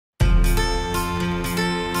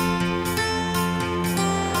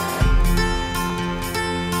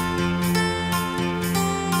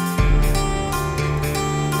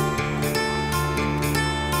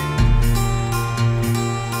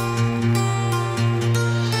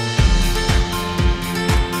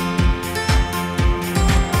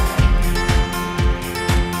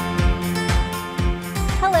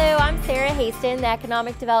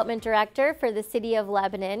Economic Development Director for the City of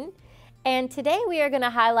Lebanon. And today we are going to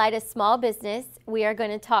highlight a small business. We are going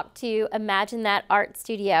to talk to Imagine That Art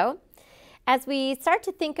Studio. As we start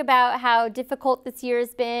to think about how difficult this year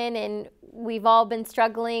has been, and we've all been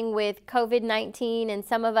struggling with COVID-19, and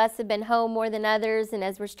some of us have been home more than others, and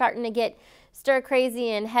as we're starting to get stir crazy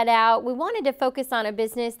and head out, we wanted to focus on a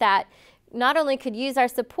business that not only could use our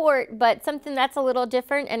support, but something that's a little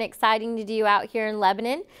different and exciting to do out here in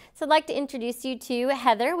Lebanon. So I'd like to introduce you to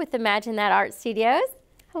Heather with Imagine That Art Studios.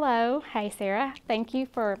 Hello. Hi, Sarah. Thank you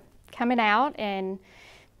for coming out and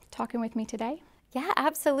talking with me today. Yeah,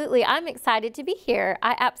 absolutely. I'm excited to be here.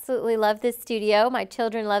 I absolutely love this studio. My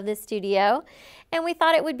children love this studio. And we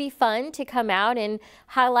thought it would be fun to come out and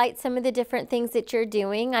highlight some of the different things that you're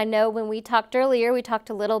doing. I know when we talked earlier, we talked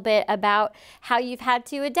a little bit about how you've had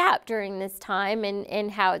to adapt during this time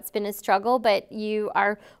and how it's been a struggle, but you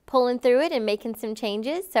are pulling through it and making some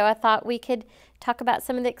changes. So I thought we could talk about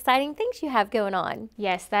some of the exciting things you have going on.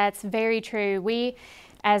 Yes, that's very true. We,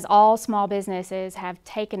 as all small businesses, have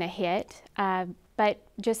taken a hit. But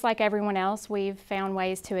just like everyone else, we've found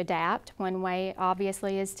ways to adapt. One way,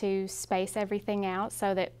 obviously, is to space everything out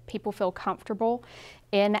so that people feel comfortable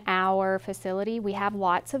in our facility. We have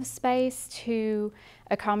lots of space to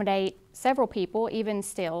accommodate several people, even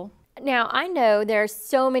still. Now, I know there are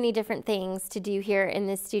so many different things to do here in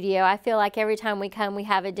this studio. I feel like every time we come, we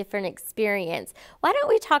have a different experience. Why don't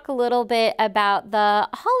we talk a little bit about the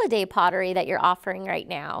holiday pottery that you're offering right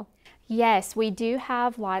now? Yes, we do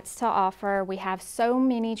have lots to offer. We have so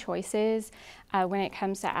many choices when it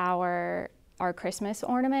comes to our Christmas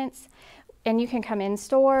ornaments. And you can come in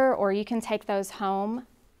store or you can take those home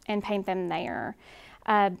and paint them there.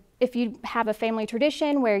 If you have a family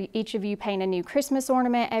tradition where each of you paint a new Christmas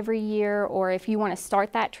ornament every year, or if you want to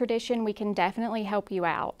start that tradition, we can definitely help you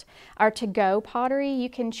out. Our to-go pottery, you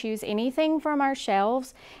can choose anything from our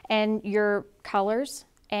shelves and your colors,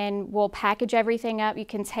 and we'll package everything up. You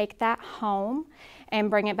can take that home and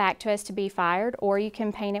bring it back to us to be fired, or you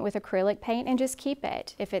can paint it with acrylic paint and just keep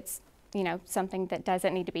it. If it's, you know, something that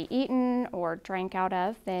doesn't need to be eaten or drank out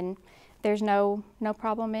of, then there's no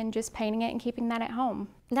problem in just painting it and keeping that at home.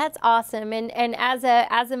 That's awesome. And as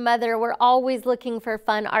a mother, we're always looking for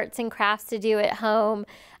fun arts and crafts to do at home.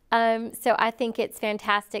 So I think it's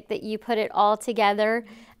fantastic that you put it all together.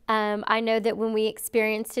 I know that when we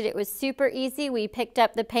experienced it, it was super easy. We picked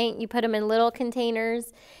up the paint, you put them in little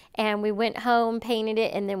containers, and we went home, painted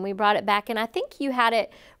it, and then we brought it back. And I think you had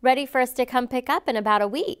it ready for us to come pick up in about a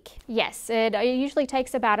week. Yes, it usually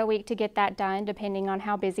takes about a week to get that done, depending on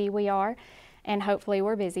how busy we are. And hopefully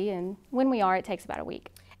we're busy, and when we are, it takes about a week.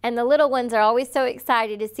 And the little ones are always so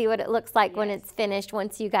excited to see what it looks like when it's finished,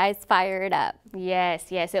 once you guys fire it up. Yes,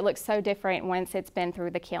 yes, it looks so different once it's been through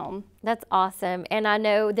the kiln. That's awesome. And I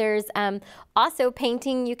know there's also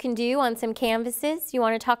painting you can do on some canvases. You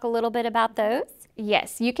want to talk a little bit about those?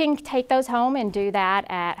 Yes, you can take those home and do that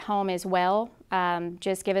at home as well.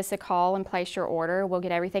 Just give us a call and place your order. We'll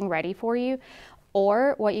get everything ready for you.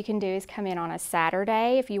 Or what you can do is come in on a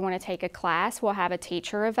Saturday. If you want to take a class, we'll have a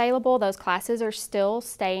teacher available. Those classes are still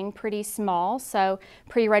staying pretty small, so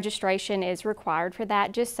pre-registration is required for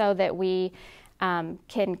that, just so that we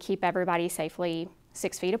can keep everybody safely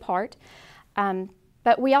 6 feet apart.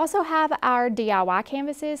 But we also have our DIY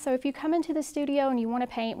canvases, so if you come into the studio and you want to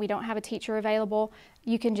paint, we don't have a teacher available,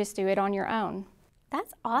 you can just do it on your own.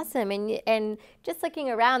 That's awesome. And just looking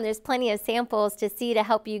around, there's plenty of samples to see to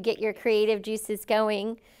help you get your creative juices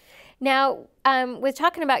going. Now, with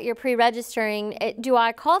talking about your pre-registering, do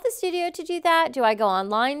I call the studio to do that? Do I go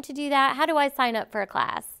online to do that? How do I sign up for a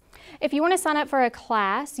class? If you want to sign up for a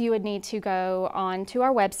class, you would need to go on to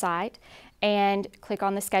our website and click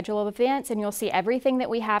on the schedule of events, and you'll see everything that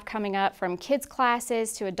we have coming up, from kids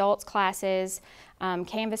classes to adults classes,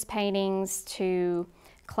 canvas paintings to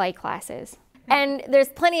clay classes. And there's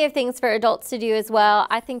plenty of things for adults to do as well.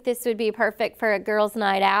 I think this would be perfect for a girls'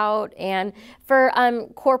 night out and for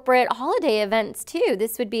corporate holiday events too.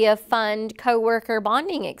 This would be a fun co-worker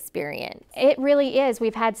bonding experience. It really is.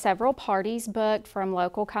 We've had several parties booked from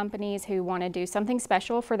local companies who want to do something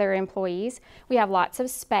special for their employees. We have lots of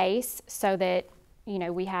space so that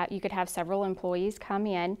you could have several employees come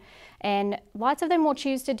in, and lots of them will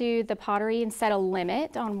choose to do the pottery and set a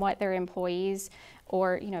limit on what their employees,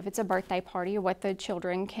 or if it's a birthday party, or what the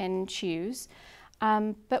children can choose.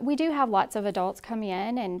 But we do have lots of adults come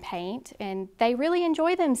in and paint, and they really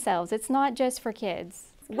enjoy themselves. It's not just for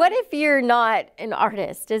kids. What if you're not an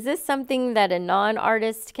artist? Is this something that a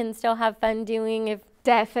non-artist can still have fun doing?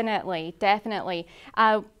 Definitely, definitely.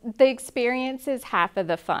 The experience is half of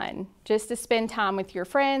the fun. Just to spend time with your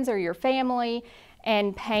friends or your family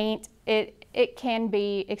and paint, it can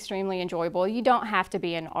be extremely enjoyable. You don't have to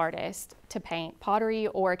be an artist to paint pottery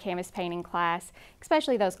or a canvas painting class,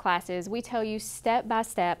 especially those classes. We tell you step by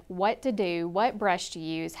step what to do, what brush to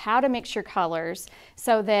use, how to mix your colors,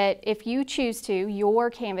 so that if you choose to, your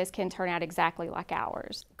canvas can turn out exactly like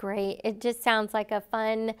ours. Great. It just sounds like a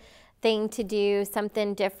fun thing to do,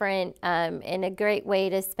 something different, and a great way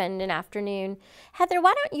to spend an afternoon. Heather,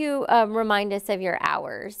 why don't you remind us of your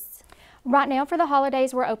hours? Right now for the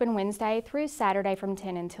holidays, we're open Wednesday through Saturday from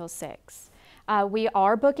 10 until 6. We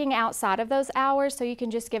are booking outside of those hours, so you can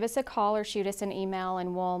just give us a call or shoot us an email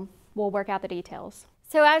and we'll work out the details.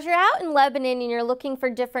 So as you're out in Lebanon and you're looking for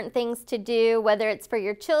different things to do, whether it's for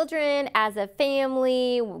your children, as a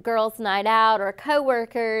family, girls' night out, or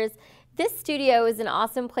coworkers, this studio is an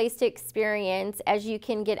awesome place to experience as you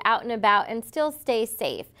can get out and about and still stay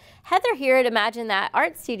safe. Heather here at Imagine That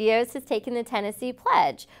Art Studios has taken the Tennessee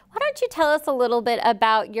Pledge. Why don't you tell us a little bit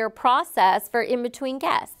about your process for in-between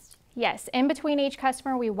guests? Yes, in between each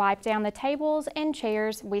customer, we wipe down the tables and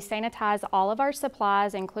chairs. We sanitize all of our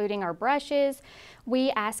supplies, including our brushes.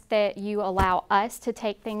 We ask that you allow us to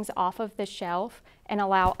take things off of the shelf and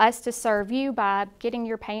allow us to serve you by getting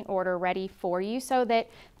your paint order ready for you, so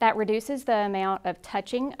that reduces the amount of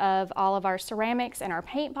touching of all of our ceramics and our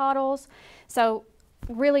paint bottles. So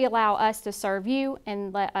really allow us to serve you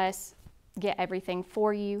and let us get everything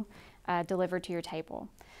for you delivered to your table.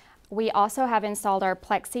 We also have installed our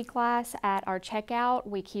plexiglass at our checkout.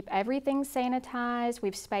 We keep everything sanitized.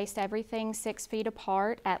 We've spaced everything 6 feet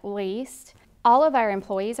apart at least. All of our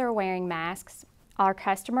employees are wearing masks. Our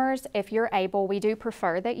customers, if you're able, we do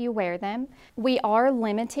prefer that you wear them. We are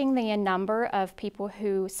limiting the number of people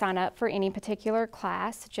who sign up for any particular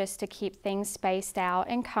class just to keep things spaced out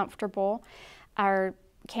and comfortable. Our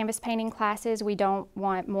canvas painting classes, we don't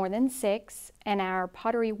want more than 6, and our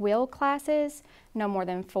pottery wheel classes, no more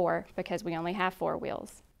than 4, because we only have 4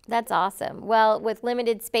 wheels. That's awesome. Well, with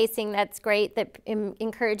limited spacing, that's great. That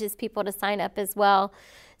encourages people to sign up as well.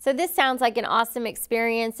 So this sounds like an awesome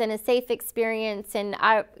experience and a safe experience, and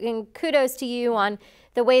kudos to you on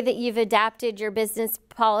the way that you've adapted your business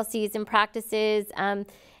policies and practices.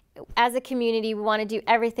 As a community, we want to do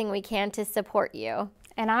everything we can to support you.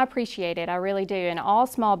 And I appreciate it, I really do. And all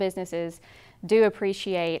small businesses do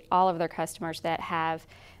appreciate all of their customers that have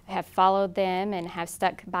followed them and have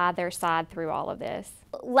stuck by their side through all of this.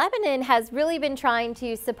 Lebanon has really been trying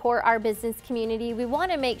to support our business community. We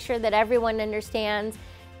want to make sure that everyone understands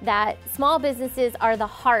that small businesses are the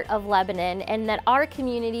heart of Lebanon and that our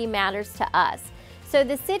community matters to us. So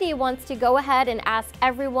the city wants to go ahead and ask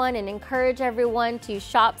everyone and encourage everyone to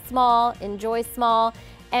shop small, enjoy small.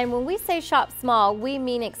 And when we say shop small, we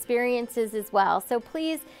mean experiences as well. So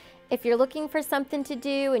please, if you're looking for something to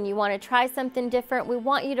do and you want to try something different, we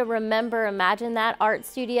want you to remember Imagine That Art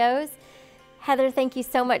Studios. Heather, thank you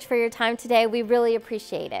so much for your time today. We really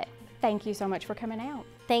appreciate it. Thank you so much for coming out.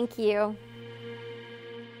 Thank you.